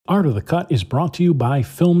Art of the Cut is brought to you by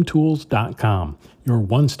FilmTools.com, your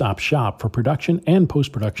one-stop shop for production and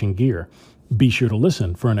post-production gear. Be sure to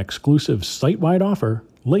listen for an exclusive site-wide offer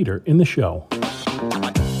later in the show.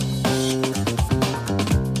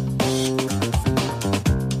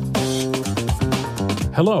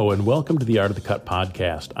 Hello and welcome to the Art of the Cut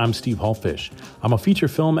podcast. I'm Steve Hallfish. I'm a feature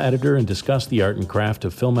film editor and discuss the art and craft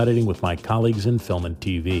of film editing with my colleagues in film and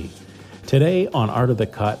TV. Today on Art of the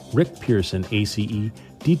Cut, Rick Pearson, ACE,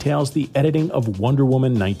 details the editing of Wonder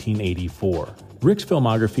Woman 1984. Rick's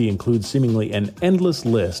filmography includes seemingly an endless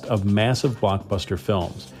list of massive blockbuster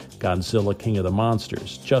films: Godzilla King of the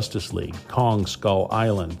Monsters, Justice League, Kong Skull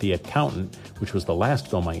Island, The Accountant, which was the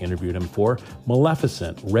last film I interviewed him for,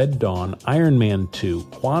 Maleficent, Red Dawn, Iron Man 2,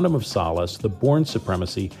 Quantum of Solace, The Bourne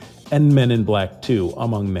Supremacy, and Men in Black 2,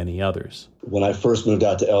 among many others. When we first moved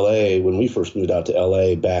out to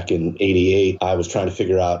LA back in '88, I was trying to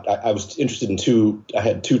figure out, I was interested in I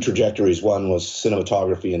had two trajectories. One was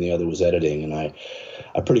cinematography and the other was editing. And I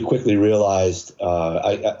pretty quickly realized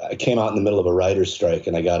I came out in the middle of a writer's strike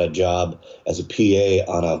and I got a job as a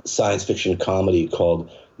PA on a science fiction comedy called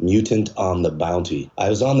Mutant on the Bounty. I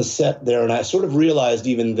was on the set there and I sort of realized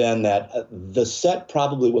even then that the set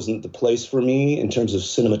probably wasn't the place for me in terms of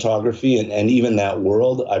cinematography and even that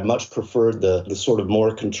world. I much preferred the sort of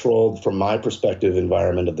more controlled, from my perspective,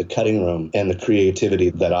 environment of the cutting room and the creativity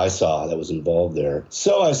that I saw that was involved there.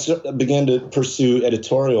 So I began to pursue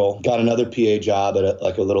editorial, got another PA job at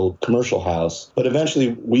a little commercial house, but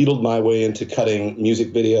eventually wheedled my way into cutting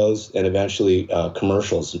music videos and eventually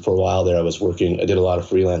commercials. And for a while there I did a lot of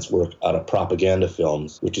freelance work out of propaganda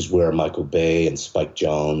films, which is where Michael Bay and Spike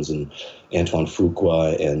Jonze and Antoine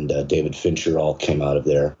Fuqua and David Fincher all came out of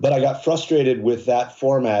there. But I got frustrated with that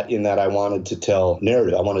format in that I wanted to tell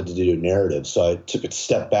narrative. I wanted to do narrative. So I took a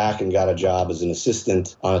step back and got a job as an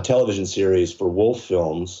assistant on a television series for Wolf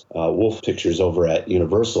Films, Wolf Pictures over at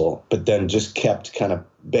Universal, but then just kept kind of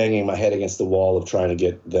banging my head against the wall of trying to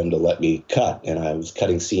get them to let me cut. And I was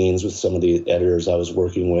cutting scenes with some of the editors I was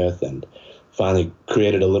working with, and finally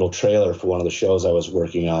created a little trailer for one of the shows I was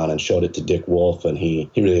working on and showed it to Dick Wolf, and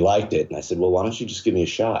he really liked it. And I said, well, why don't you just give me a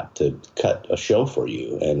shot to cut a show for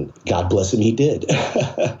you? And God bless him, he did.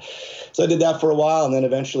 So I did that for a while, and then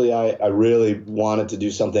eventually I really wanted to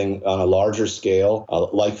do something on a larger scale,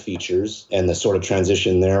 like features. And the sort of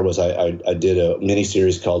transition there was I did a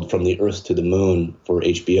miniseries called From the Earth to the Moon for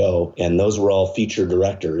HBO, and those were all feature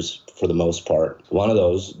directors for the most part. One of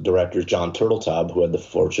those directors, John Turteltaub, who I had the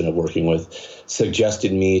fortune of working with,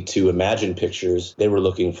 suggested me to Imagine Pictures. They were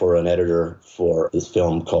looking for an editor for this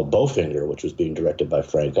film called Bowfinger, which was being directed by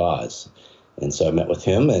Frank Oz. And so I met with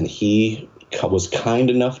him, and he was kind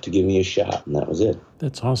enough to give me a shot, and that was it.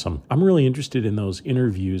 That's awesome. I'm really interested in those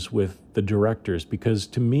interviews with the directors because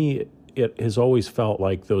to me, it has always felt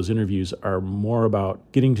like those interviews are more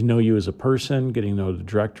about getting to know you as a person, getting to know the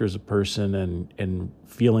director as a person, and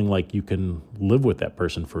feeling like you can live with that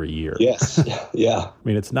person for a year. Yes, yeah. I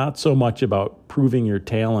mean, it's not so much about proving your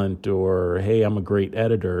talent or, hey, I'm a great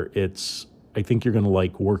editor. It's, I think you're going to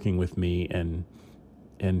like working with me, and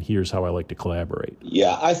here's how I like to collaborate.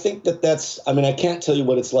 Yeah, I think I can't tell you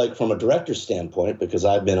what it's like from a director's standpoint because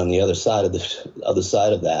I've been on the other side of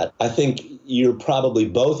that. I think you're probably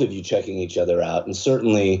both of you checking each other out. And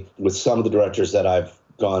certainly with some of the directors that I've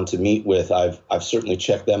gone to meet with, I've certainly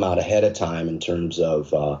checked them out ahead of time in terms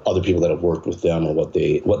of other people that have worked with them or what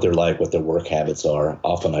they're like, what their work habits are.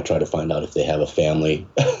 Often I try to find out if they have a family,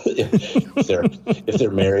 if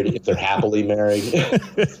they're married, if they're happily married.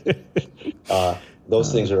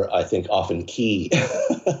 Those things are, I think, often key.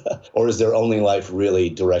 Or is their only life really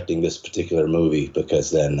directing this particular movie?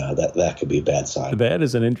 Because then that could be a bad sign. That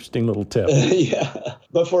is an interesting little tip. Yeah.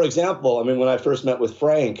 But for example, I mean, when I first met with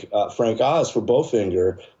Frank Oz for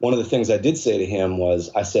Bowfinger, one of the things I did say to him was,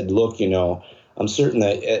 I said, look, I'm certain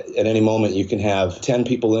that at any moment you can have 10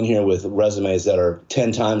 people in here with resumes that are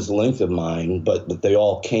 10 times the length of mine, but they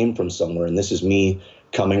all came from somewhere, and this is me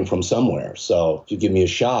coming from somewhere. So if you give me a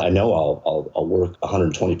shot, I know I'll work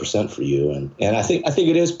 120% for you. And I think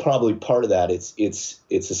it is probably part of that. It's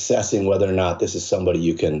assessing whether or not this is somebody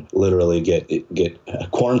you can literally get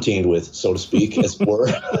quarantined with, so to speak, as it were,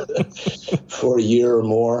 for a year or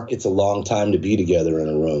more. It's a long time to be together in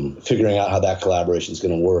a room. Figuring out how that collaboration is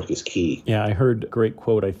going to work is key. Yeah, I heard a great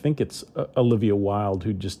quote. I think it's Olivia Wilde,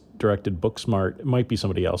 who just directed Booksmart. It might be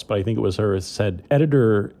somebody else, but I think it was her, said,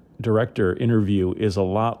 editor-director interview is a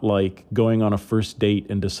lot like going on a first date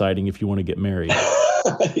and deciding if you want to get married.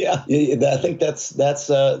 Yeah, I think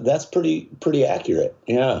that's pretty accurate.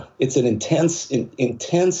 Yeah, it's an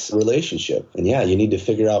intense relationship, and yeah, you need to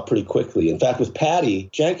figure out pretty quickly. In fact, with Patty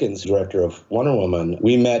Jenkins, director of Wonder Woman,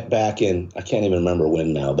 we met back in, I can't even remember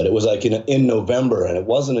when now, but it was like in November, and it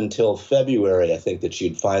wasn't until February, I think, that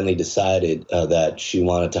she'd finally decided that she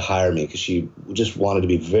wanted to hire me, because she just wanted to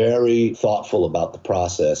be very thoughtful about the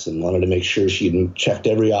process and wanted to make sure she'd checked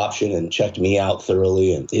every option and checked me out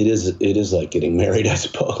thoroughly. And it is like getting married, I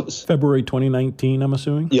suppose. February 2019, I'm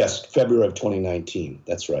assuming? Yes, February of 2019.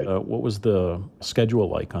 That's right. What was the schedule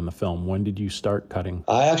like on the film? When did you start cutting?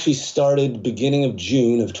 I actually started beginning of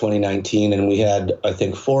June of 2019, and we had, I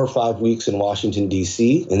think, 4 or 5 weeks in Washington,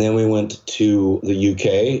 D.C., and then we went to the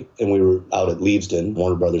UK, and we were out at Leavesden,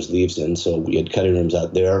 Warner Brothers Leavesden, so we had cutting rooms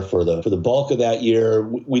out there for the bulk of that year.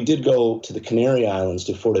 We did go to the Canary Islands,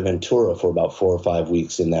 to Fuerteventura, for about 4 or 5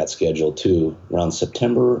 weeks in that schedule, too, around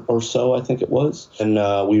September or so, I think it was. And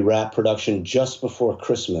we wrapped production just before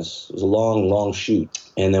Christmas. It was a long shoot.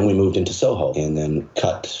 And then we moved into Soho and then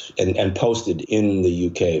cut and posted in the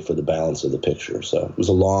UK for the balance of the picture. So it was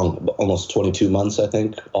a long, almost 22 months, I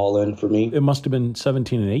think, all in for me. It must have been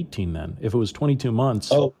 17 and 18 then, if it was 22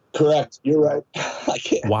 months. Oh, correct. You're right. I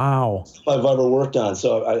can't. Wow. I've ever worked on,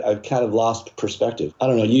 so I've kind of lost perspective. I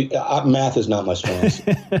don't know. Math is not my strong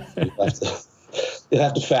suit. You'd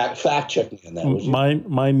have to fact check me on that, would you?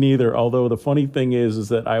 Mine neither. Although the funny thing is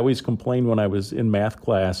that I always complained when I was in math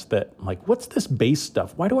class that, like, what's this base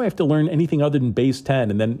stuff? Why do I have to learn anything other than base 10?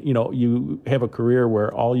 And then, you have a career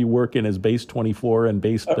where all you work in is base 24 and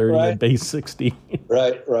base 30 and base 60.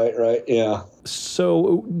 Right. Yeah.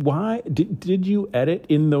 So why did you edit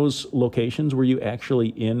in those locations? Were you actually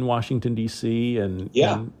in Washington, D.C.?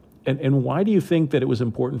 Yeah. And why do you think that it was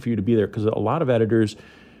important for you to be there? Because a lot of editors,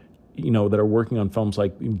 that are working on films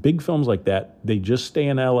big films like that, they just stay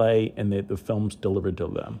in LA and the film's delivered to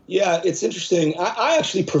them. Yeah, it's interesting. I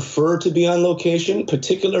actually prefer to be on location,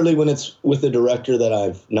 particularly when it's with a director that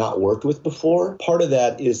I've not worked with before. Part of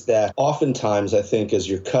that is that oftentimes I think as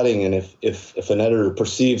you're cutting, and if an editor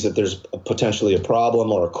perceives that there's potentially a problem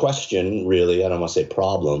or a question, really, I don't want to say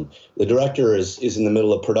problem, the director is in the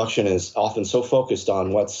middle of production and is often so focused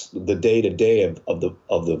on what's the day-to-day of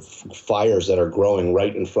the fires that are growing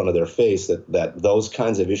right in front of their face that those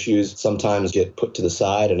kinds of issues sometimes get put to the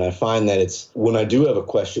side. And I find that it's when I do have a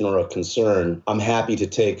question or a concern, I'm happy to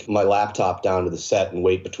take my laptop down to the set and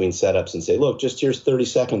wait between setups and say, look, just here's 30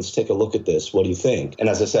 seconds, take a look at this. What do you think? And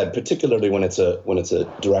as I said, particularly when it's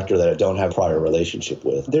a director that I don't have a prior relationship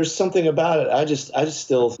with, there's something about it. I just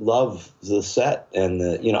still love the set, and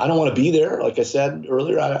I don't want to be there. Like I said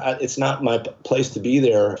earlier, it's not my place to be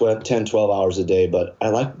there 10, 12 hours a day, but I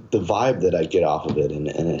like the vibe that I get off of it, and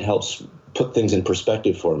it helps put things in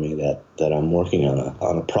perspective for me that I'm working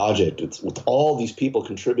on a project with all these people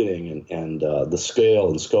contributing and the scale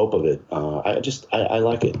and scope of it. I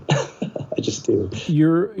like it. I just do.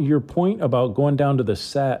 Your point about going down to the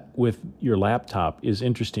set with your laptop is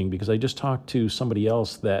interesting, because I just talked to somebody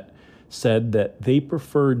else that said that they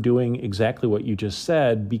prefer doing exactly what you just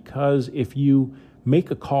said, because if you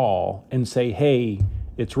make a call and say, hey,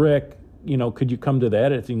 it's Rick, could you come to the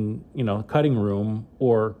editing, cutting room,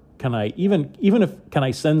 or can I can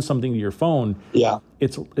I send something to your phone? Yeah.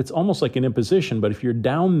 It's almost like an imposition, but if you're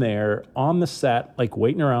down there on the set, like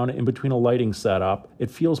waiting around in between a lighting setup,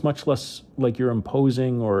 it feels much less like you're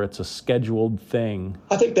imposing or it's a scheduled thing.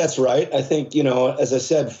 I think that's right. I think, as I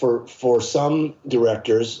said, for some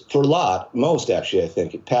directors, for a lot, most actually, I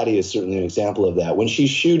think, Patty is certainly an example of that. When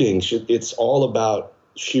she's shooting, it's all about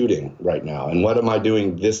shooting right now. And what am I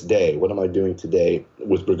doing this day? What am I doing today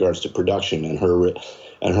with regards to production and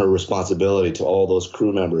her responsibility to all those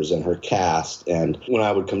crew members and her cast? And when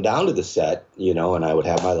I would come down to the set, and I would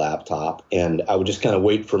have my laptop and I would just kind of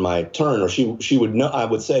wait for my turn, or she would know, I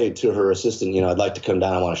would say to her assistant, I'd like to come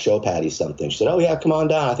down. I want to show Patty something. She said, oh yeah, come on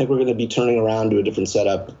down. I think we're going to be turning around to a different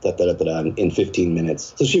setup in 15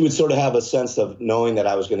 minutes. So she would sort of have a sense of knowing that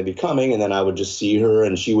I was going to be coming, and then I would just see her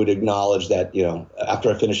and she would acknowledge that,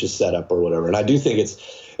 after I finish this setup or whatever. And I do think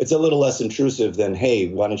it's a little less intrusive than, hey,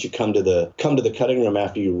 why don't you come to the cutting room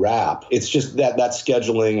after you wrap? It's just that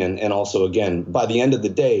scheduling, and also, again, by the end of the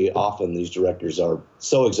day, often these directors are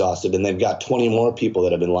so exhausted, and they've got 20 more people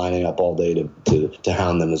that have been lining up all day to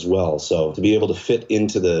hound them as well. So to be able to fit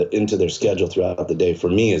into their schedule throughout the day, for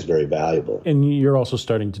me, is very valuable. And you're also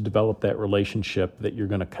starting to develop that relationship that you're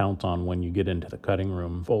going to count on when you get into the cutting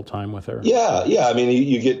room full time with her. Yeah. I mean,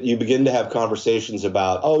 you begin to have conversations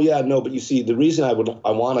about, oh yeah, no, but you see, the reason I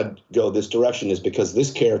want want to go this direction is because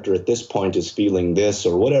this character at this point is feeling this,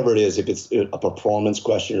 or whatever it is, if it's a performance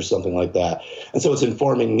question or something like that. And so it's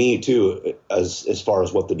informing me too, as far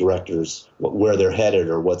as what the directors, where they're headed,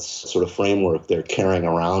 or what's sort of framework they're carrying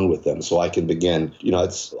around with them, so I can begin.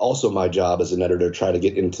 It's also my job as an editor to try to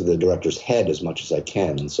get into the director's head as much as I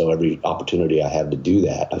can. And so every opportunity I have to do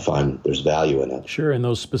that, I find there's value in it. Sure, and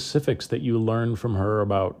those specifics that you learn from her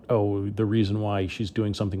about, the reason why she's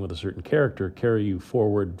doing something with a certain character carry you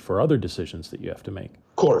forward for other decisions that you have to make.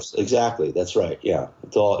 Of course, exactly. That's right. Yeah,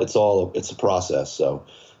 it's a process. So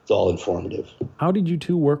it's all informative. How did you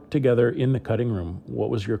two work together in the cutting room? What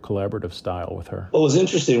was your collaborative style with her? Well, it was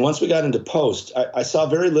interesting. Once we got into post, I saw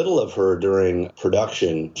very little of her during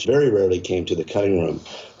production. She very rarely came to the cutting room.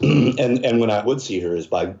 and when I would see her is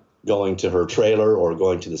by going to her trailer or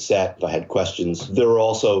going to the set if I had questions. There were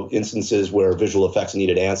also instances where visual effects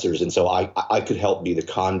needed answers, and so I could help be the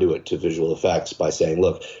conduit to visual effects by saying,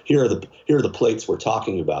 look, here are the plates we're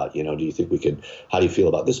talking about. Do you think how do you feel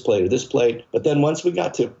about this plate or this plate? But then once we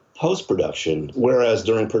got to post-production, whereas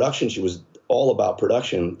during production she was all about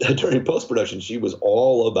production, during post-production she was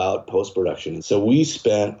all about post-production. So we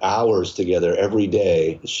spent hours together every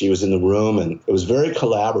day. She was in the room, and it was very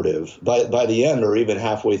collaborative. By the end, or even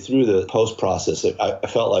halfway through the post process, I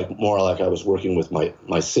felt more like I was working with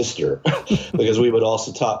my sister because we would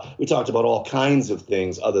also we talked about all kinds of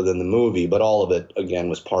things other than the movie, but all of it again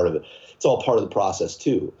was part of it. It's all part of the process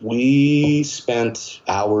too. We spent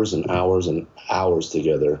hours and hours and hours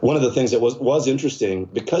together. One of the things that was interesting,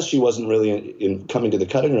 because she wasn't really in coming to the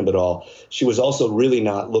cutting room at all, she was also really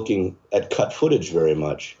not looking at cut footage very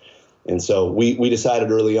much. And so we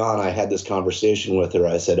decided early on, I had this conversation with her.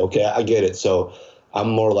 I said, okay, I get it. So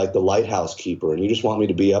I'm more like the lighthouse keeper, and you just want me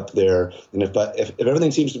to be up there. And if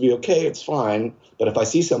everything seems to be okay, it's fine. But if I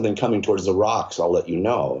see something coming towards the rocks, I'll let you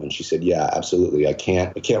know. And she said, yeah, absolutely. I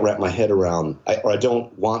can't wrap my head around, or I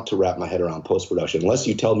don't want to wrap my head around post-production unless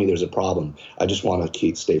you tell me there's a problem. I just want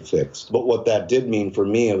to stay fixed. But what that did mean for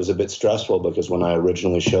me, it was a bit stressful, because when I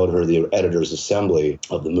originally showed her the editor's assembly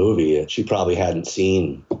of the movie, she probably hadn't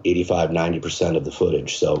seen 85-90% of the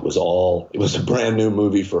footage. So it was a brand new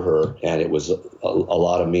movie for her, and it was a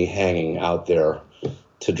lot of me hanging out there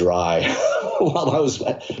to dry while I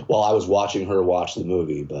was watching her watch the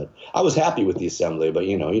movie. But I was happy with the assembly. But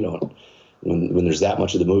when there's that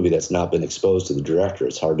much of the movie that's not been exposed to the director,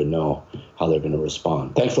 it's hard to know how they're going to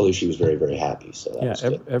respond. Thankfully, she was very, very happy. So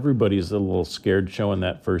everybody's a little scared showing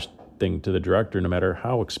that first thing to the director, no matter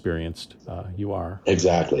how experienced you are.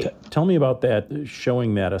 Exactly. Tell me about that,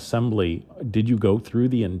 showing that assembly. Did you go through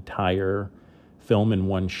the entire film in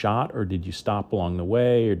one shot, or did you stop along the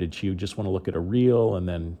way, or did you just want to look at a reel and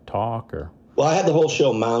then talk? Or Well, I had the whole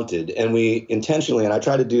show mounted, and we intentionally, and I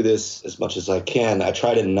try to do this as much as I can, I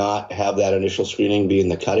try to not have that initial screening be in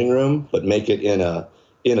the cutting room, but make it in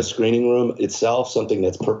a screening room itself, something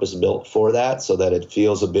that's purpose-built for that, so that it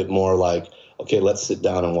feels a bit more like, okay, let's sit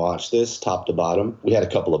down and watch this top to bottom. We had a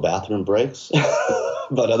couple of bathroom breaks.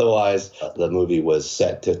 But otherwise, the movie was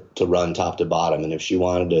set to run top to bottom. And if she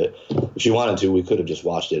wanted to, we could have just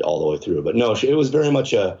watched it all the way through. But no, it was very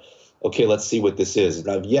much okay, let's see what this is. And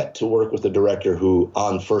I've yet to work with a director who,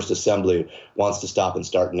 on first assembly, wants to stop and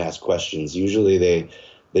start and ask questions. Usually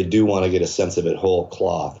they do want to get a sense of it whole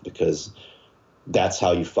cloth, because that's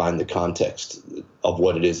how you find the context of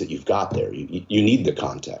what it is that you've got there. You need the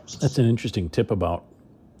context. That's an interesting tip about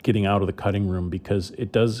getting out of the cutting room, because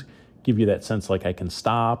it does give you that sense like I can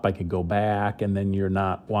stop, I could go back, and then you're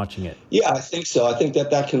not watching it. Yeah, I think so. I think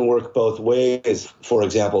that can work both ways. For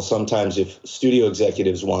example, sometimes if studio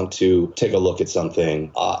executives want to take a look at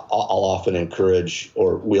something, I'll often encourage,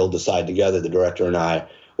 or we'll decide together, the director and I,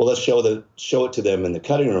 well, let's show it to them in the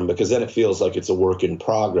cutting room, because then it feels like it's a work in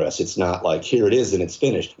progress. It's not like, here it is and it's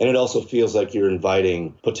finished. And it also feels like you're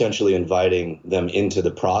potentially inviting them into the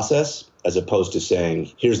process, as opposed to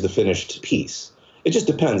saying, here's the finished piece. It just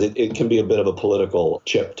depends. It can be a bit of a political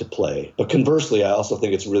chip to play. But conversely, I also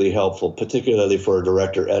think it's really helpful, particularly for a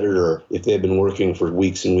director-editor, if they've been working for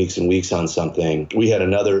weeks and weeks and weeks on something. We had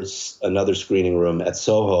another screening room at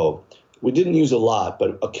Soho. We didn't use a lot,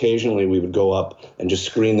 but occasionally we would go up and just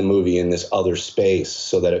screen the movie in this other space,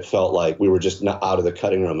 so that it felt like we were just not out of the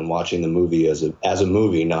cutting room and watching the movie as a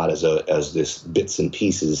movie, not as this bits and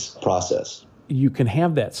pieces process. You can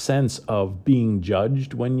have that sense of being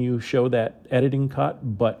judged when you show that editing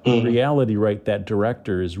cut, but in reality, right, that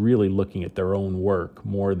director is really looking at their own work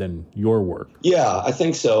more than your work. Yeah, I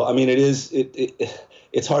think so. I mean,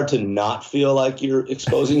 it's hard to not feel like you're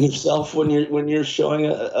exposing yourself when you're showing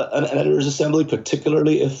an editor's assembly,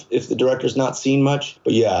 particularly if the director's not seen much.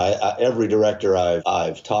 But yeah, every director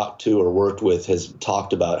I've talked to or worked with has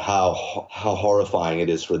talked about how horrifying it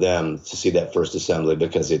is for them to see that first assembly,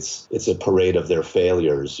 because it's a parade of their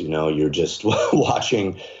failures. You're just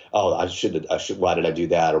watching. Oh, I should. Why did I do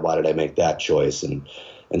that? Or why did I make that choice? And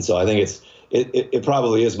so I think it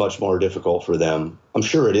probably is much more difficult for them. I'm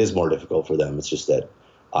sure it is more difficult for them. It's just that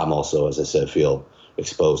I'm also, as I said, feel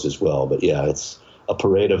exposed as well. But yeah, it's a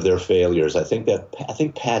parade of their failures. I think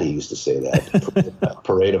Patty used to say that.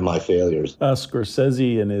 Parade of my failures.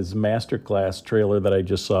 Scorsese, in his Masterclass trailer that I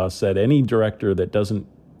just saw, said any director that doesn't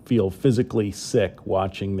feel physically sick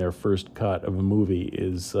watching their first cut of a movie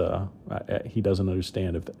is he doesn't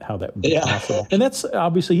understand how that would be possible. And that's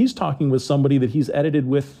obviously, he's talking with somebody that he's edited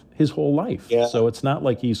with his whole life. Yeah. So it's not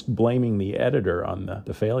like he's blaming the editor on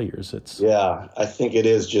the failures. Yeah, I think it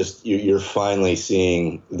is just you're finally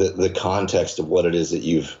seeing the context of what it is that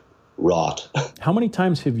you've wrought. How many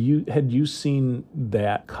times had you seen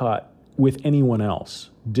that cut with anyone else?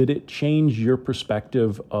 Did it change your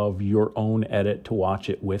perspective of your own edit to watch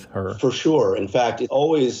it with her? For sure. In fact, it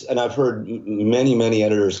always, and I've heard many, many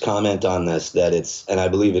editors comment on this, that and I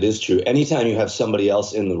believe it is true, anytime you have somebody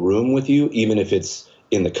else in the room with you, even if it's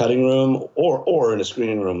in the cutting room or in a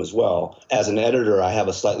screening room as well, as an editor, I have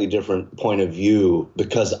a slightly different point of view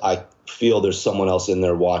because I feel there's someone else in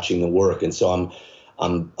there watching the work. And so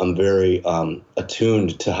I'm very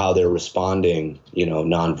attuned to how they're responding,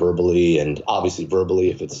 non-verbally and obviously verbally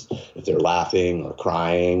if they're laughing or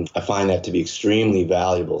crying. I find that to be extremely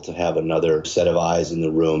valuable to have another set of eyes in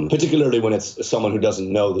the room, particularly when it's someone who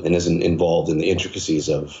doesn't know and isn't involved in the intricacies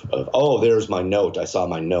of oh, there's my note. I saw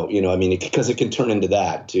my note, because it can turn into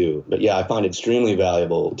that too. But yeah, I find it extremely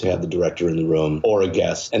valuable to have the director in the room or a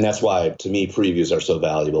guest. And that's why, to me, previews are so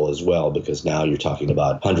valuable as well, because now you're talking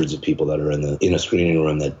about hundreds of people that are in a screening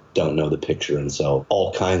room that don't know the picture, and so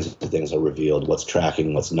all kinds of things are revealed: what's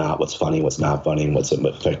tracking, what's not, what's funny, what's not funny, what's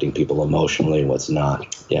affecting people emotionally, what's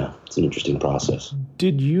not. Yeah, it's an interesting process.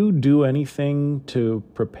 Did you do anything to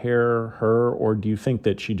prepare her, or do you think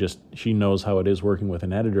that she knows how it is working with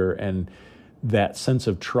an editor, and that sense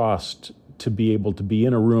of trust to be able to be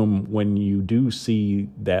in a room when you do see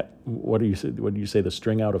that, what do you say, the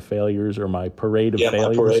string out of failures, or my parade of failures? Yeah,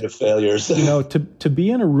 my parade of failures. To be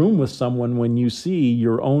in a room with someone when you see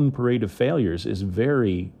your own parade of failures is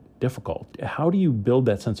very difficult. How do you build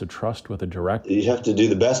that sense of trust with a director? You have to do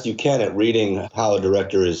the best you can at reading how a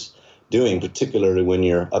director is doing, particularly when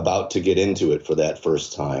you're about to get into it for that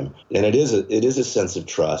first time. And it is a sense of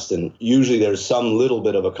trust. And usually there's some little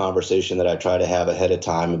bit of a conversation that I try to have ahead of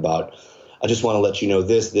time about, I just want to let you know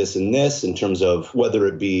this, and this, in terms of whether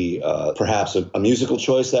it be perhaps a musical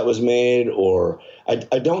choice that was made, or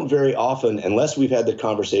I don't very often, unless we've had the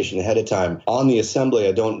conversation ahead of time on the assembly,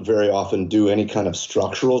 I don't very often do any kind of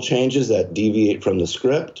structural changes that deviate from the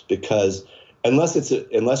script, because unless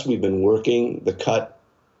we've been working the cut,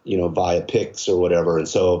 via pics or whatever, and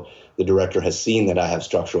so the director has seen that I have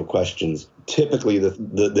structural questions, typically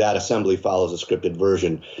that assembly follows a scripted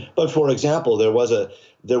version. But for example, there was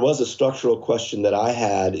a structural question that I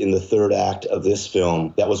had in the third act of this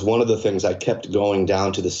film. That was one of the things I kept going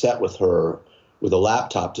down to the set with her with a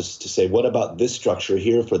laptop to say, what about this structure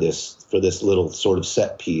here for this little sort of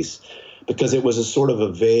set piece? Because it was a sort of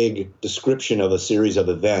a vague description of a series of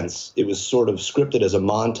events. It was sort of scripted as a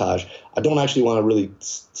montage. I don't actually want to really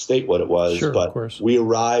state what it was, sure, but we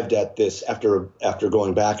arrived at this after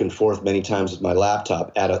going back and forth many times with my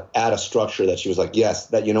laptop at a structure that she was like, yes,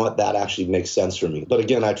 that, that actually makes sense for me. But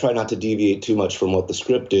again, I try not to deviate too much from what the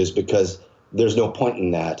script is, because there's no point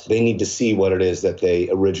in that. They need to see what it is that they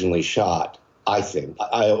originally shot, I think.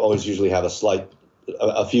 I always usually have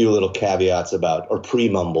a few little caveats about, or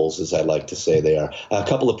pre-mumbles, as I like to say they are. A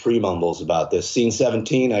couple of pre-mumbles about this. Scene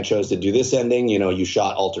 17, I chose to do this ending. You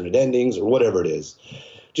shot alternate endings or whatever it is,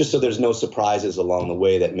 just so there's no surprises along the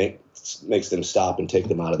way that makes them stop and take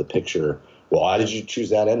them out of the picture. Well, why did you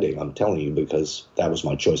choose that ending? I'm telling you, because that was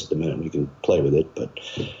my choice at the minute. We can play with it, but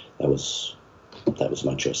that was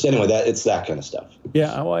my choice. Anyway, it's that kind of stuff.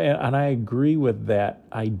 Yeah, well, and I agree with that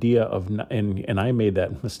idea of, and I made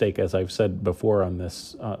that mistake, as I've said before on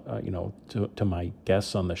this, to my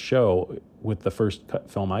guests on the show, with the first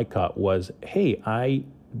film I cut was, hey,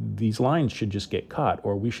 these lines should just get cut,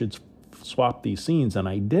 or we should swap these scenes, and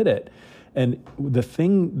I did it. And the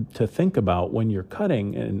thing to think about when you're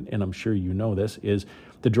cutting, and I'm sure you know this, is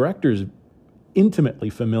the director's intimately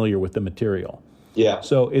familiar with the material. Yeah.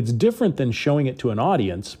 So it's different than showing it to an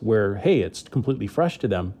audience where, hey, it's completely fresh to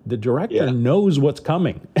them. The director knows what's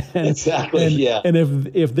coming. Exactly. And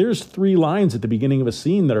if there's 3 lines at the beginning of a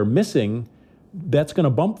scene that are missing, that's going to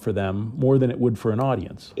bump for them more than it would for an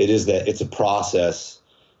audience. It is that it's a process,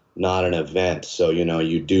 not an event. So,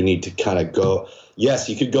 you do need to kind of go. Yes,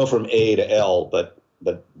 you could go from A to L, but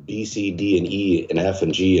B, C, D, and E, and F,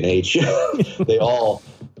 and G, and H, they all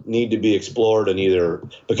need to be explored, and either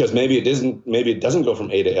because maybe it doesn't go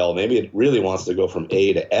from A to L. Maybe it really wants to go from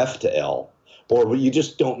A to F to L, or you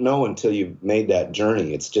just don't know until you've made that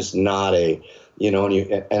journey. It's just not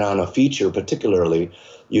and on a feature particularly,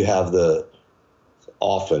 you have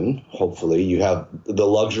hopefully you have the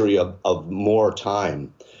luxury of more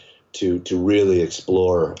time to really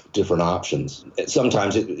explore different options.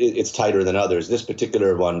 Sometimes it's tighter than others. This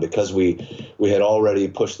particular one, because we had already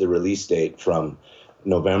pushed the release date from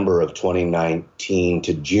November of 2019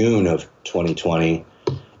 to June of 2020.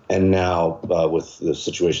 And now with the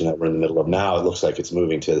situation that we're in the middle of now, it looks like it's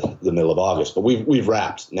moving to the middle of August. But we've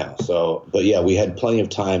wrapped now. So, but yeah, we had plenty of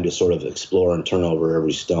time to sort of explore and turn over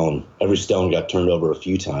every stone. Every stone got turned over a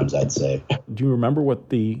few times, I'd say. Do you remember what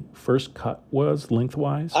the first cut was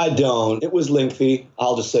lengthwise? I don't. It was lengthy.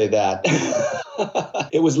 I'll just say that.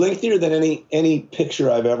 It was lengthier than any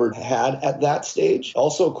picture I've ever had at that stage.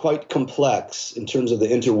 Also quite complex in terms of the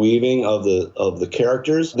interweaving of the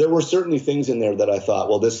characters. There were certainly things in there that I thought,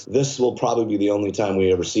 well, this will probably be the only time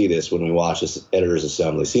we ever see this when we watch this editor's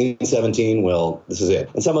assembly. Scene 17, well, this is it.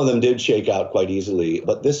 And some of them did shake out quite easily,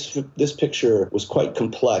 but this picture was quite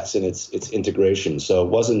complex in its integration, so it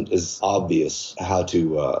wasn't as obvious how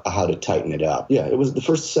to tighten it up. Yeah, it was the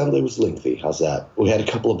first assembly was lengthy. How's that? We had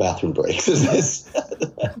a couple of bathroom breaks.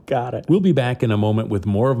 Got it. We'll be back in a moment with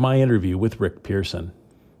more of my interview with Rick Pearson.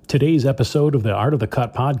 Today's episode of the Art of the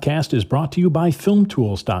Cut podcast is brought to you by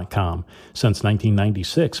FilmTools.com. Since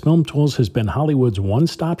 1996, Film Tools has been Hollywood's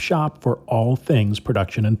one-stop shop for all things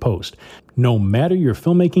production and post. No matter your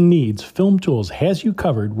filmmaking needs, Film Tools has you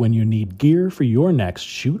covered when you need gear for your next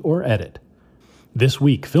shoot or edit. This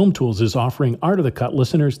week, Film Tools is offering Art of the Cut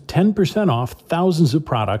listeners 10% off thousands of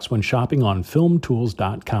products when shopping on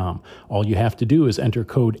FilmTools.com. All you have to do is enter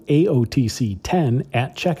code AOTC10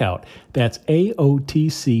 at checkout. That's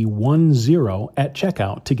AOTC10 at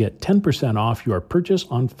checkout to get 10% off your purchase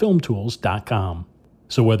on FilmTools.com.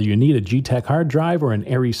 So whether you need a G-Tech hard drive or an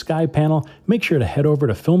Airy Sky panel, make sure to head over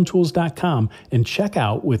to FilmTools.com and check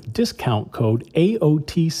out with discount code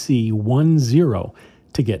AOTC10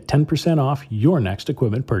 to get 10% off your next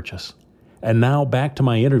equipment purchase. And now back to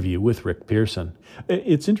my interview with Rick Pearson.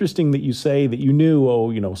 It's interesting that you say that you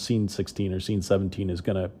knew, scene 16 or scene 17 is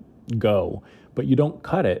going to go, but you don't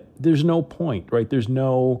cut it. There's no point, right?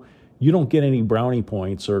 You don't get any brownie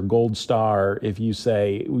points or gold star if you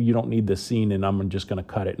say, you don't need this scene and I'm just going to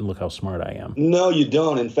cut it and look how smart I am. No, you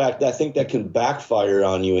don't. In fact, I think that can backfire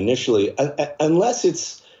on you initially, unless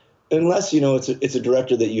it's a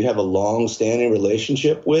director that you have a long-standing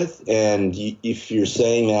relationship with, and if you're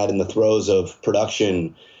saying that in the throes of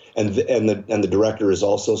production, and the director is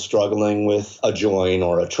also struggling with a join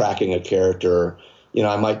or tracking a character,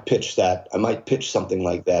 I might pitch something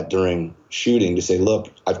like that during shooting to say, look,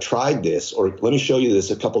 I've tried this, or let me show you this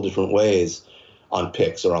a couple different ways on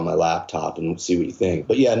Pix or on my laptop and see what you think.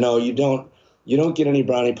 But yeah, no, you don't get any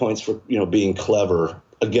brownie points for being clever.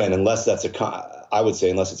 Again, unless it's a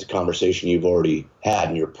conversation you've already had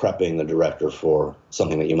and you're prepping the director for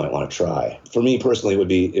something that you might want to try. For me personally,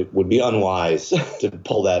 it would be unwise to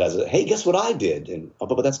pull that as hey, guess what I did?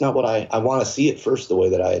 But that's not what I want to see it first the way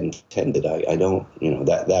that I intended. I don't,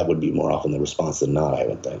 that would be more often the response than not, I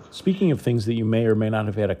would think. Speaking of things that you may or may not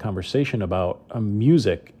have had a conversation about,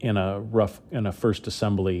 music in a first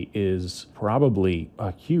assembly is probably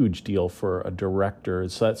a huge deal for a director.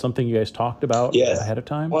 Is that something you guys talked about ahead of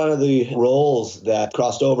time? One of the roles that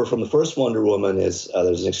crossed over from the first Wonder Woman is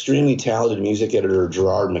there's an extremely talented music editor,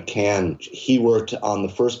 Gerard McCann. He worked on the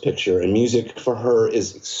first picture, and music for her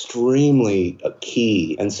is extremely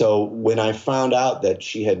key. And so when I found out that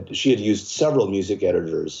she had used several music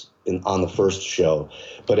editors on the first show,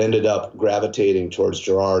 but ended up gravitating towards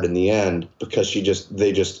Gerard in the end because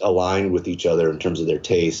they just aligned with each other in terms of their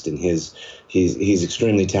taste, and he's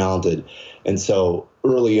extremely talented. And so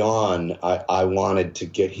early on, I wanted to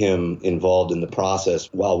get him involved in the process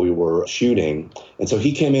while we were shooting. And so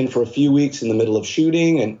he came in for a few weeks in the middle of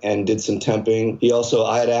shooting and did some temping.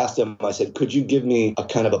 I had asked him, I said, could you give me a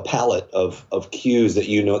kind of a palette of cues that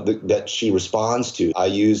that she responds to? I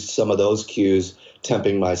used some of those cues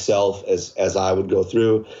temping myself as I would go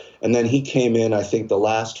through. And then he came in, I think, the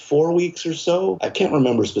last 4 weeks or so. I can't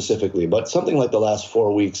remember specifically, but something like the last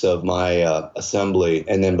 4 weeks of my assembly.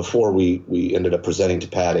 And then before we ended up presenting to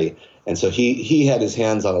Patty. And so he had his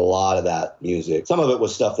hands on a lot of that music. Some of it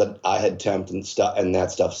was stuff that I had temped and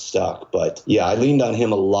that stuff stuck. But yeah, I leaned on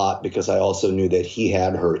him a lot because I also knew that he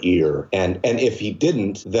had her ear. And if he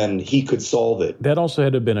didn't, then he could solve it. That also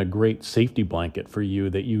had to have been a great safety blanket for you,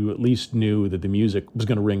 that you at least knew that the music was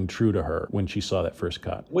going to ring true to her when she saw that first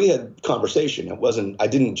cut. We had conversation. I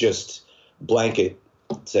didn't just blanket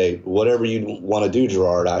say, whatever you want to do,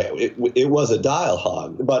 Gerard. It was a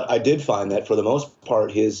dialogue, but I did find that for the most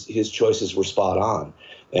part, his choices were spot on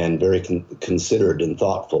and very considered and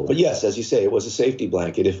thoughtful. But yes, as you say, it was a safety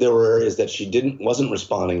blanket. If there were areas that she wasn't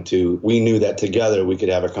responding to, we knew that together we could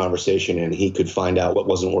have a conversation and he could find out what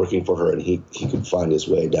wasn't working for her and he could find his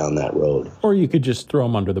way down that road. Or you could just throw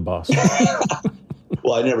him under the bus.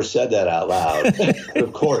 Well, I never said that out loud.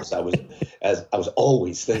 Of course, I was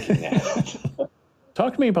always thinking that.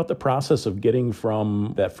 Talk to me about the process of getting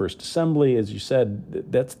from that first assembly. As you said,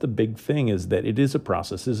 that's the big thing, is that it is a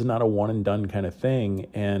process. This is not a one and done kind of thing.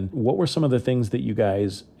 And what were some of the things that you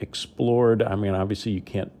guys explored? I mean, obviously you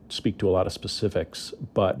can't speak to a lot of specifics,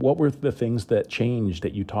 but what were the things that changed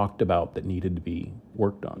that you talked about that needed to be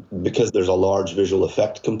worked on? Because there's a large visual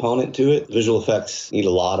effect component to it. Visual effects need a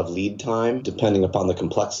lot of lead time, depending upon the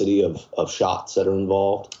complexity of shots that are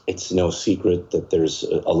involved. It's no secret that there's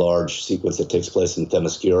a large sequence that takes place in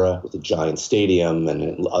Themyscira with a giant stadium and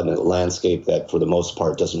a landscape that for the most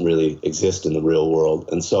part doesn't really exist in the real world.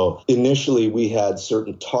 And so initially we had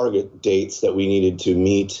certain target dates that we needed to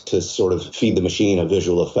meet to sort of feed the machine of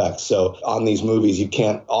visual effects. So on these movies, you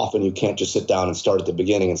can't just sit down and start at the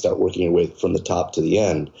beginning and start working your way from the top to the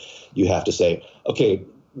end. You have to say, okay,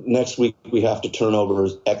 next week we have to turn over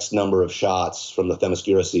X number of shots from the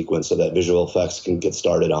Themyscira sequence so that visual effects can get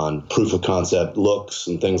started on proof of concept looks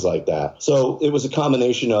and things like that. So it was a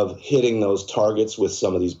combination of hitting those targets with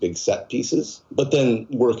some of these big set pieces, but then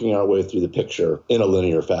working our way through the picture in a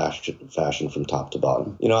linear fashion from top to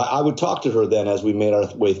bottom. You know, I would talk to her then as we made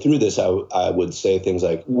our way through this. I would say things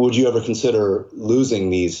like, would you ever consider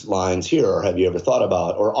losing these lines here? Or have you ever thought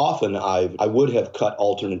about, or often I would have cut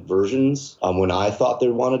alternate versions when I thought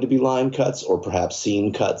there wanted to be line cuts or perhaps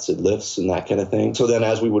scene cuts and lifts and that kind of thing. So then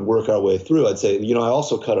as we would work our way through, I'd say, you know, I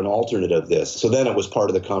also cut an alternate of this. So then it was part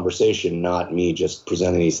of the conversation, not me just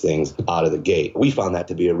presenting these things out of the gate. We found that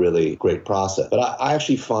to be a really great process. But I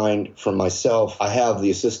actually find for myself, I have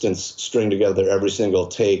the assistants string together every single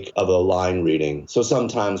take of a line reading. So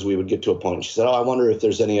sometimes we would get to a point and she said, oh, I wonder if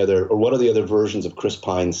there's any other, or what are the other versions of Chris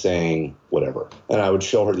Pine saying whatever. And I would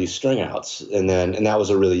show her these string outs. And that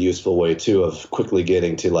was a really useful way too of quickly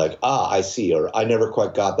getting to like, I see, or I never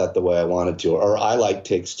quite got that the way I wanted to, or I like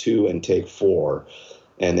takes 2 and take 4.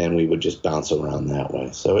 And then we would just bounce around that way.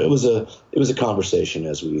 So it was a conversation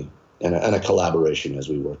and a collaboration as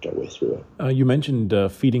we worked our way through it. You mentioned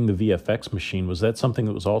feeding the VFX machine. Was that something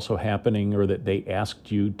that was also happening, or that they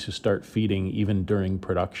asked you to start feeding even during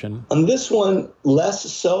production? On this one,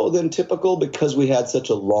 less so than typical because we had such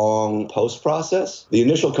a long post process. The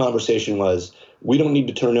initial conversation was, we don't need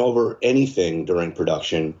to turn over anything during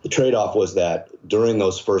production. The trade-off was that during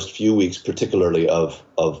those first few weeks, particularly of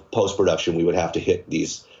post-production, we would have to hit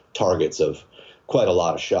these targets of quite a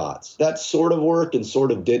lot of shots. That sort of worked and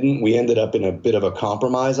sort of didn't. We ended up in a bit of a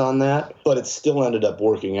compromise on that, but it still ended up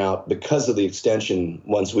working out because of the extension.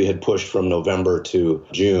 Once we had pushed from November to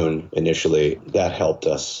June initially, that helped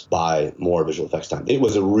us buy more visual effects time. It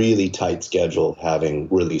was a really tight schedule having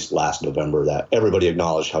released last November. That everybody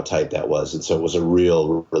acknowledged how tight that was. And so it was a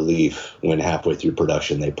real relief when halfway through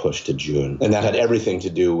production they pushed to June. And that had everything to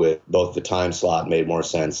do with both the time slot made more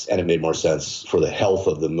sense, and it made more sense for the health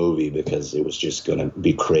of the movie because it was just going to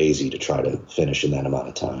be crazy to try to finish in that amount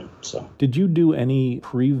of time. So, did you do any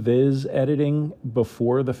pre-viz editing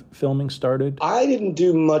before the filming started? I didn't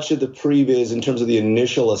do much of the pre-viz in terms of the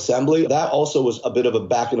initial assembly. That also was a bit of a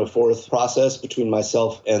back and forth process between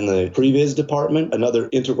myself and the pre-viz department. Another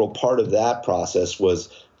integral part of that process was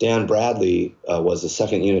Dan Bradley was the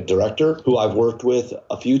second unit director who I've worked with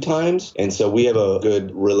a few times. And so we have a good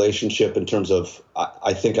relationship in terms of,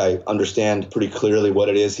 I think I understand pretty clearly what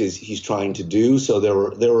it is he's trying to do. So there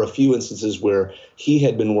were a few instances where he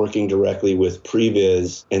had been working directly with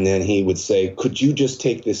previs, and then he would say, could you just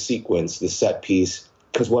take this sequence, this set piece,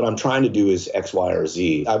 because what I'm trying to do is X, Y, or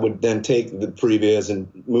Z. I would then take the previs and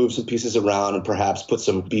move some pieces around and perhaps put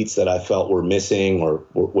some beats that I felt were missing or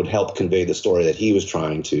would help convey the story that he was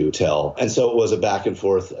trying to tell. And so it was a back and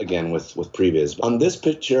forth again with previs. On this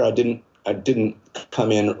picture, I didn't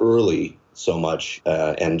come in early. so much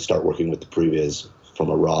and start working with the previs from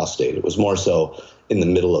a raw state. It was more so in the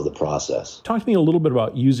middle of the process. Talk to me a little bit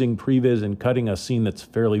about using previs and cutting a scene that's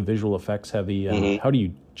fairly visual effects heavy. And how do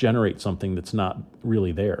you generate something that's not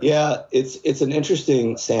really there? Yeah, it's an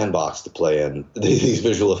interesting sandbox to play in, this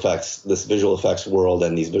visual effects world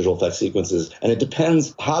and these visual effects sequences. And it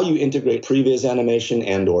depends how you integrate previs animation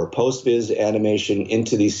and or post-viz animation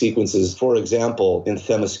into these sequences. For example, in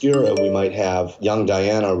Themyscira, we might have young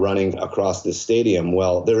Diana running across this stadium.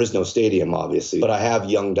 Well, there is no stadium, obviously, but I have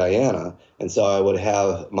young Diana. And so I would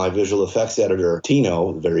have my visual effects editor,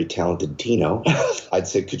 Tino, very talented Tino. I'd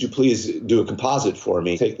say, could you please do a composite for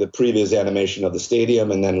me? Take the previous animation of the stadium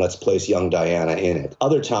and then let's place young Diana in it.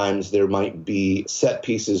 Other times there might be set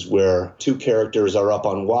pieces where two characters are up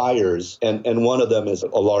on wires and one of them is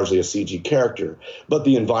largely a CG character, but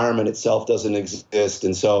the environment itself doesn't exist.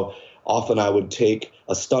 And so often I would take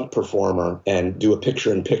a stunt performer and do a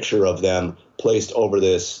picture-in-picture of them placed over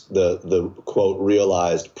the quote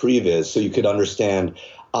realized previs, so you could understand,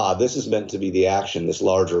 this is meant to be the action, this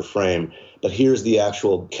larger frame, but here's the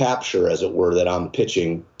actual capture, as it were, that I'm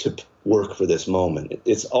pitching to work for this moment.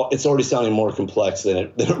 It's already sounding more complex than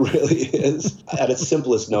it really is. At its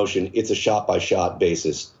simplest notion, it's a shot-by-shot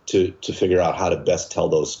basis to figure out how to best tell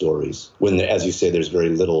those stories, when, as you say, there's very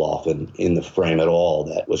little often in the frame at all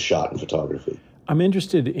that was shot in photography. I'm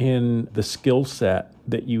interested in the skill set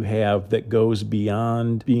that you have that goes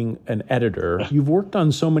beyond being an editor. You've worked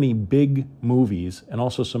on so many big movies and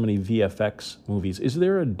also so many VFX movies. Is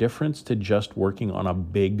there a difference to just working on a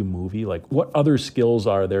big movie? Like, what other skills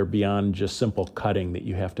are there beyond just simple cutting that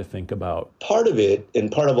you have to think about? Part of it,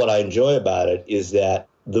 and part of what I enjoy about it, is that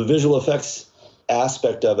the visual effects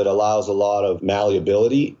aspect of it allows a lot of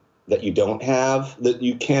malleability that you don't have, that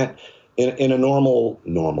you can't. In a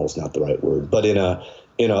normal's not the right word, but in a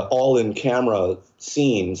all-in camera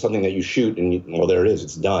scene, something that you shoot and well, there it is,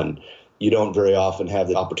 it's done. You don't very often have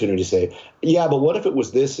the opportunity to say, yeah, but what if it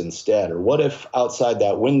was this instead? Or what if outside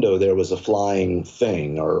that window there was a flying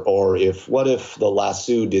thing? Or what if the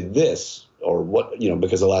lasso did this? Or what,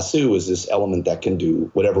 because a lasso is this element that can do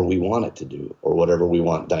whatever we want it to do, or whatever we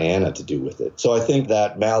want Diana to do with it. So I think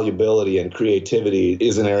that malleability and creativity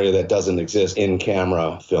is an area that doesn't exist in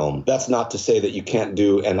camera film. That's not to say that you can't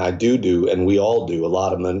do, and I do, and we all do, a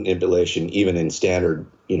lot of manipulation, even in standard,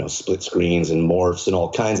 split screens and morphs and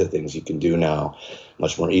all kinds of things you can do now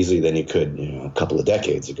much more easily than you could, a couple of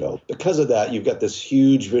decades ago. Because of that, you've got this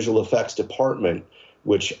huge visual effects department,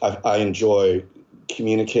 which I enjoy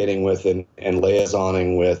communicating with and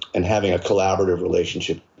liaisoning with and having a collaborative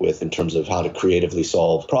relationship with, in terms of how to creatively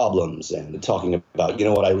solve problems and talking about,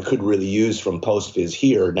 what I could really use from post-viz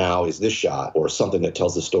here now is this shot or something that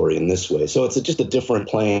tells the story in this way. So it's just a different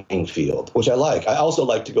playing field, which I like. I also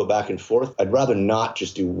like to go back and forth. I'd rather not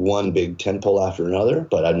just do one big tentpole after another,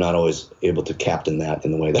 but I'm not always able to captain that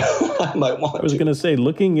in the way that I might want to. I was going to say,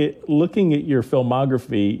 looking at your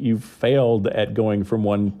filmography, you've failed at going from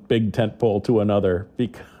one big tentpole to another,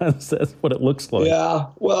 because that's what it looks like. Yeah,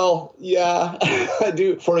 well, yeah, I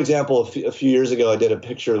do. For example, a few years ago, I did a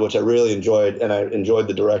picture which I really enjoyed, and I enjoyed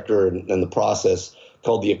the director and the process,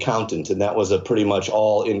 called The Accountant, and that was a pretty much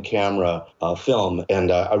all in-camera film,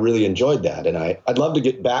 and I really enjoyed that, and I'd love to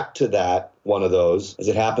get back to that, one of those. As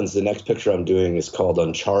it happens, the next picture I'm doing is called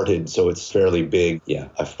Uncharted, so it's fairly big. Yeah,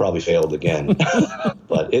 I've probably failed again,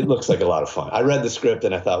 but it looks like a lot of fun. I read the script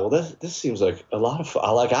and I thought, well, this seems like a lot of fun.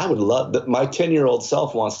 I would love that. My 10-year-old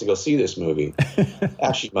self wants to go see this movie.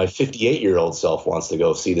 Actually, my 58-year-old self wants to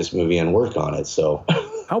go see this movie and work on it, so...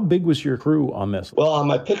 How big was your crew on this? Well, on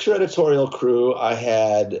my picture editorial crew, I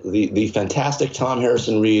had the fantastic Tom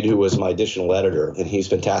Harrison Reed, who was my additional editor, and he's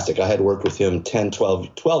fantastic. I had worked with him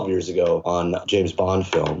 12 years ago on James Bond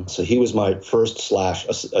film. So he was my first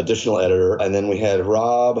 / additional editor. And then we had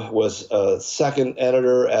Rob was a second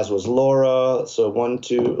editor, as was Laura. So 1,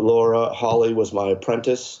 2, Laura. Holly was my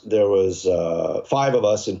apprentice. There was 5 of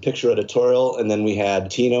us in picture editorial. And then we had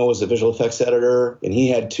Tino was the visual effects editor, and he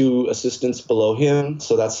had 2 assistants below him.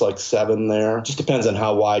 So that's like 7 there. Just depends on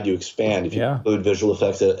how wide you expand. If you include visual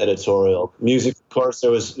effects editorial. Music, of course,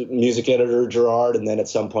 there was music editor Gerard, and then at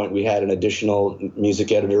some point we had an additional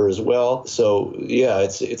music editor as well. So yeah,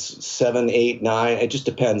 it's 7, 8, 9. It just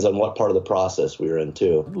depends on what part of the process we were in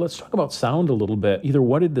too. Let's talk about sound a little bit. Either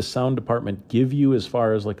what did the sound department give you as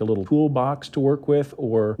far as like a little toolbox to work with,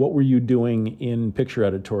 or what were you doing in picture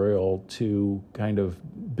editorial to kind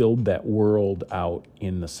of build that world out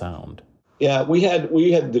in the sound? Yeah, we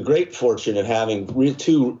had the great fortune of having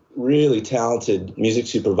 2 really talented music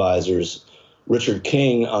supervisors Richard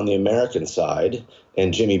King on the American side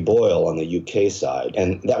and Jimmy Boyle on the UK side.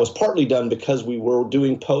 And that was partly done because we were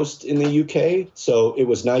doing post in the UK. So it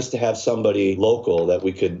was nice to have somebody local that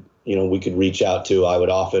we could reach out to. I would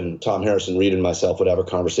often, Tom Harrison Reed and myself would have a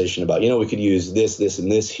conversation about, we could use this, this, and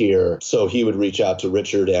this here. So he would reach out to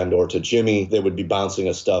Richard and or to Jimmy. They would be bouncing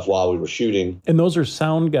us stuff while we were shooting. And those are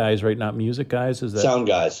sound guys, right? Not music guys? Is that sound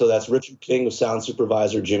guys? So that's Richard King, was sound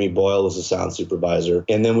supervisor. Jimmy Boyle was a sound supervisor.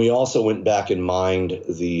 And then we also went back and mined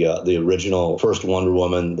the original first Wonder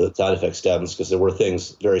Woman, the sound effects stems, because there were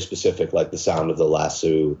things very specific like the sound of the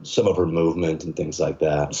lasso, some of her movement and things like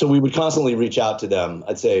that. So we would constantly reach out to them.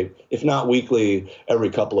 I'd say, if not weekly, every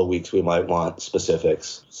couple of weeks we might want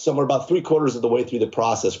specifics. Somewhere about 3/4 of the way through the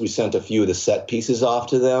process, we sent a few of the set pieces off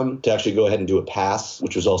to them to actually go ahead and do a pass,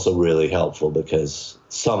 which was also really helpful because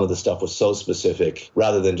some of the stuff was so specific.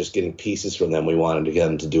 Rather than just getting pieces from them, we wanted to get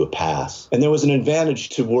them to do a pass. And there was an advantage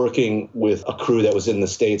to working with a crew that was in the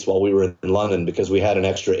States while we were in London because we had an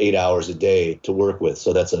extra 8 hours a day to work with.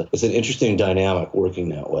 So it's an interesting dynamic working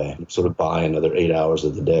that way, sort of buy another 8 hours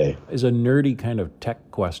of the day. Is a nerdy kind of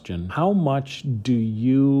tech question. How much do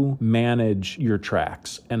you manage your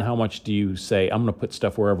tracks and how much do you say, I'm going to put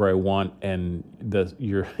stuff wherever I want and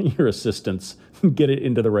your assistants get it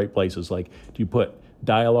into the right places? Like, do you put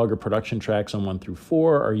dialogue or production tracks on 1 through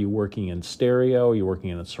 4? Are you working in stereo? Are you working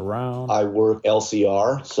in a surround? I work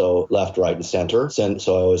LCR, so left, right, and center. So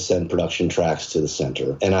I always send production tracks to the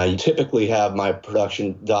center. And I typically have my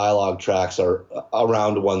production dialogue tracks are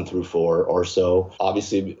around 1 through 4 or so.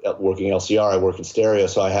 Obviously, working LCR, I work in stereo,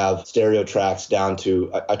 so I have stereo tracks down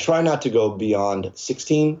to, I try not to go beyond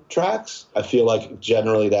 16 tracks. I feel like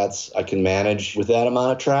generally I can manage with that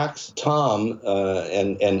amount of tracks. Tom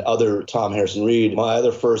and other Tom Harrison Reed, my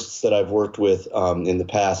other firsts that I've worked with in the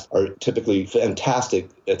past are typically fantastic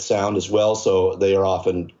at sound as well, so they are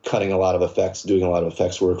often cutting a lot of effects, doing a lot of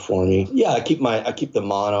effects work for me. Yeah, I keep the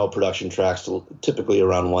mono production tracks typically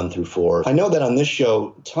around 1 through 4. I know that on this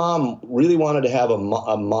show, Tom really wanted to have a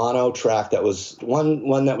mono track that was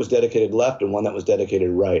one that was dedicated left and one that was dedicated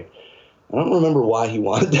right. I don't remember why he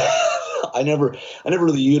wanted that. I never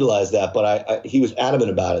really utilized that, but he was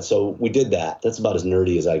adamant about it, so we did that. That's about as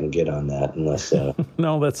nerdy as I can get on that, unless.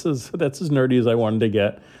 No, that's as nerdy as I wanted to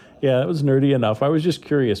get. Yeah, it was nerdy enough. I was just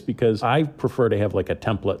curious because I prefer to have like a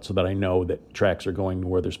template so that I know that tracks are going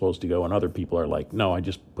where they're supposed to go, and other people are like, no, I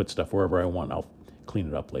just put stuff wherever I want. I'll clean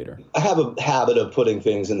it up later. I have a habit of putting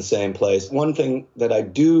things in the same place. One thing that I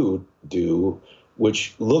do,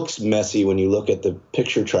 which looks messy when you look at the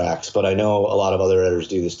picture tracks, but I know a lot of other editors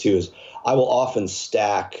do this too, is I will often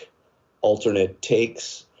stack alternate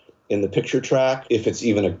takes in the picture track. If it's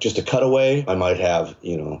even just a cutaway, I might have,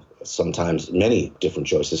 sometimes many different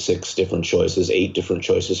choices, 6 different choices, 8 different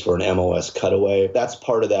choices for an MOS cutaway. That's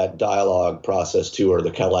part of that dialogue process too, or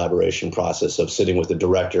the collaboration process of sitting with the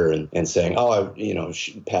director and saying,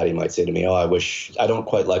 Patty might say to me, I don't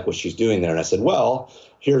quite like what she's doing there. And I said, well,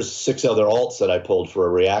 here's 6 other alts that I pulled for a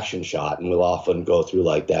reaction shot, and we'll often go through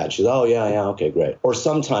like that. She's, yeah, okay, great. Or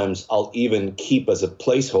sometimes I'll even keep as a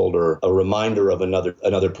placeholder a reminder of another.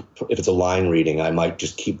 If it's a line reading, I might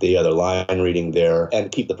just keep the other line reading there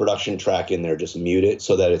and keep the production track in there, just mute it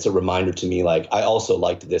so that it's a reminder to me, like, I also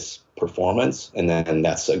liked this performance. And then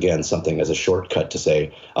that's, again, something as a shortcut to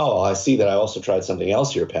say, I see that I also tried something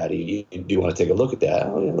else here, Patty. Do you want to take a look at that?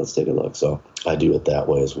 Oh, yeah, let's take a look. So I do it that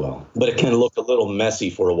way as well. But it can look a little messy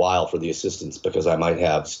for a while for the assistants because I might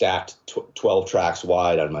have stacked 12 tracks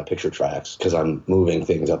wide on my picture tracks because I'm moving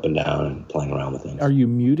things up and down and playing around with things. Are you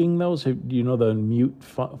muting those? Do you know the mute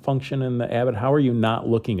function in the Avid? How are you not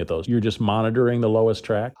looking at those? You're just monitoring the lowest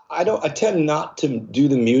track? I tend not to do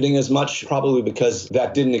the muting as much, probably because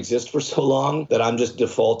that didn't exist for so long that I'm just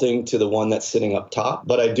defaulting to the one that's sitting up top.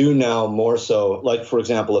 But I do now more so, like, for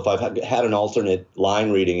example, if I've had an alternate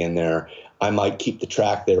line reading in there, I might keep the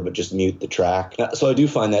track there, but just mute the track. So I do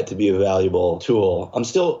find that to be a valuable tool. I'm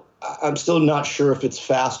still not sure if it's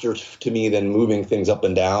faster to me than moving things up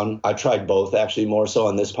and down. I tried both, actually, more so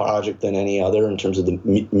on this project than any other in terms of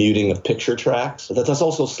the muting of picture tracks. That's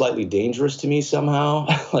also slightly dangerous to me somehow.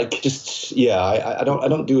 I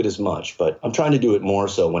don't do it as much, but I'm trying to do it more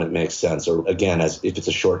so when it makes sense, or again, as if it's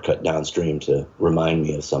a shortcut downstream to remind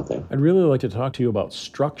me of something. I'd really like to talk to you about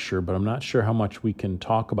structure, but I'm not sure how much we can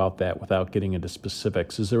talk about that without getting into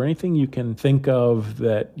specifics. Is there anything you can think of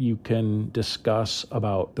that you can discuss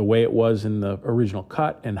about the way it was in the original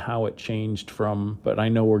cut and how it changed from, but I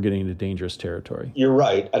know we're getting into dangerous territory. You're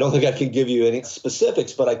right. I don't think I can give you any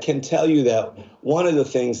specifics, but I can tell you that one of the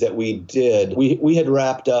things that we did, we had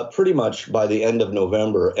wrapped up pretty much by the end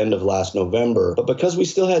of last November, but because we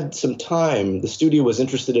still had some time, the studio was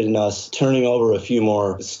interested in us turning over a few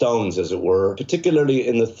more stones, as it were. Particularly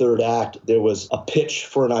in the third act, there was a pitch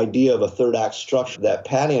for an idea of a third act structure that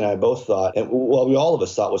Patty and I both thought, and all of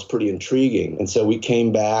us thought was pretty intriguing. And so we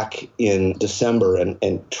came back in December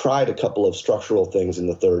and tried a couple of structural things in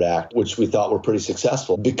the third act, which we thought were pretty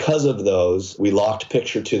successful. Because of those, we locked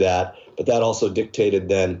picture to that. But that also dictated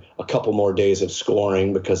then a couple more days of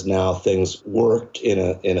scoring, because now things worked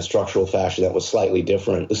in a structural fashion that was slightly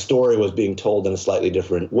different. The story was being told in a slightly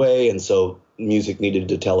different way, and so music needed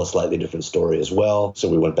to tell a slightly different story as well. So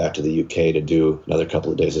we went back to the UK to do another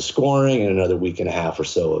couple of days of scoring and another week and a half or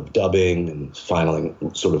so of dubbing and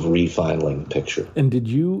sort of refining the picture. And did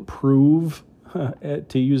you prove,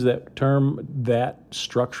 to use that term, that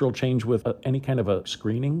structural change with any kind of a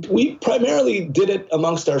screening? We primarily did it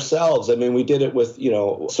amongst ourselves. I mean, we did it with,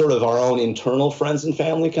 sort of our own internal friends and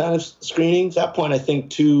family kind of screenings. At that point, I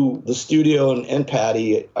think, too, the studio and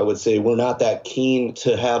Patty, I would say, we're not that keen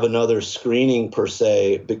to have another screening per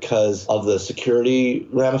se because of the security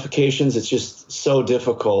ramifications. It's just so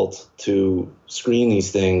difficult to screen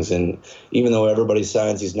these things. And even though everybody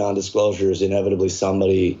signs these non-disclosures, inevitably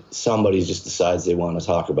somebody just decides they want to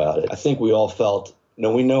talk about it. I think we all felt,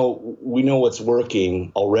 we know what's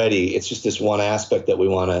working already. It's just this one aspect that we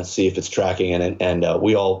want to see if it's tracking, and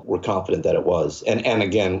we all were confident that it was. And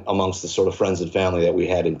again, amongst the sort of friends and family that we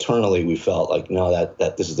had internally, we felt like, no,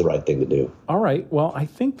 that this is the right thing to do. All right. Well, I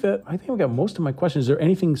think we got most of my questions. Is there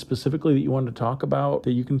anything specifically that you wanted to talk about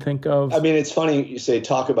that you can think of? I mean, it's funny you say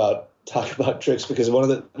talk about tricks, because one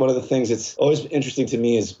of the things that's always interesting to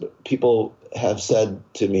me is people have said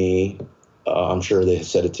to me, I'm sure they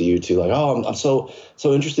said it to you too, like, oh, I'm so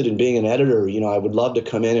interested in being an editor. I would love to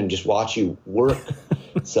come in and just watch you work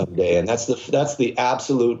someday. And that's the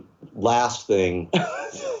absolute last thing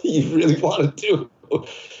you really want to do,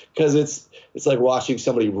 because it's like watching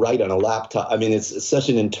somebody write on a laptop. I mean, it's such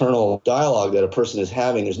an internal dialogue that a person is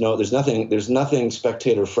having. There's nothing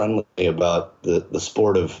spectator friendly about the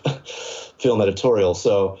sport of film editorial.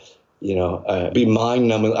 So, be mind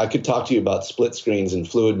numbing. I could talk to you about split screens and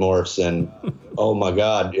fluid morphs and, oh my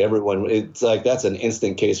God, everyone, it's like, that's an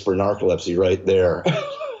instant case for narcolepsy right there.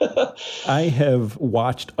 I have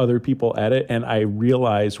watched other people edit, and I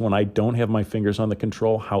realize when I don't have my fingers on the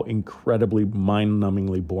control how incredibly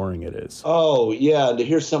mind-numbingly boring it is. Oh, yeah, to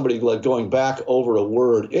hear somebody like going back over a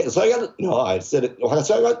word. So I said it. It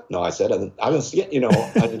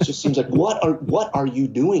just seems like, what are you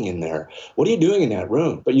doing in there? What are you doing in that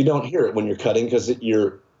room? But you don't hear it when you're cutting because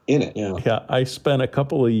you're in it. Yeah, I spent a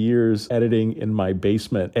couple of years editing in my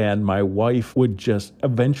basement, and my wife would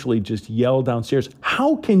eventually yell downstairs,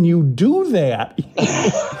 "How can you do that?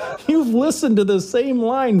 You've listened to the same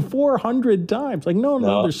line 400 times." Like, no,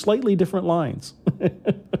 there's slightly different lines.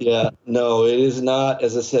 Yeah, no, it is not.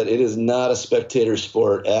 As I said, it is not a spectator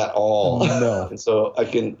sport at all. No. And so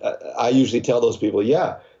I usually tell those people,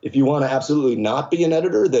 yeah, if you want to absolutely not be an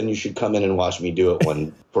editor, then you should come in and watch me do it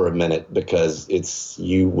for a minute, because it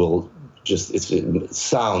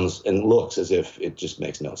sounds and looks as if it just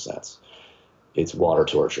makes no sense. It's water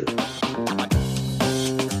torture.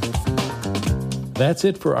 That's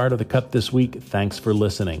it for Art of the Cut this week. Thanks for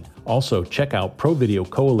listening. Also, check out Pro Video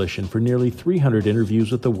Coalition for nearly 300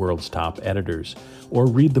 interviews with the world's top editors. Or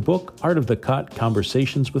read the book, Art of the Cut,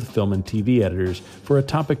 Conversations with Film and TV Editors, for a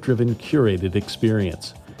topic-driven, curated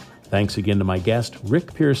experience. Thanks again to my guest,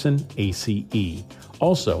 Rick Pearson, ACE.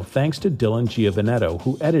 Also, thanks to Dylan Giovanetto,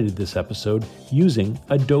 who edited this episode using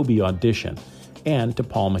Adobe Audition, and to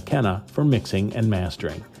Paul McKenna for mixing and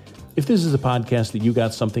mastering. If this is a podcast that you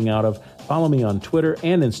got something out of, follow me on Twitter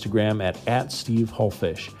and Instagram at Steve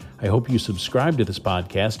Hullfish. I hope you subscribe to this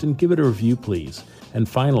podcast and give it a review, please. And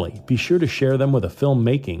finally, be sure to share them with a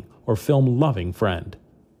filmmaking or film-loving friend.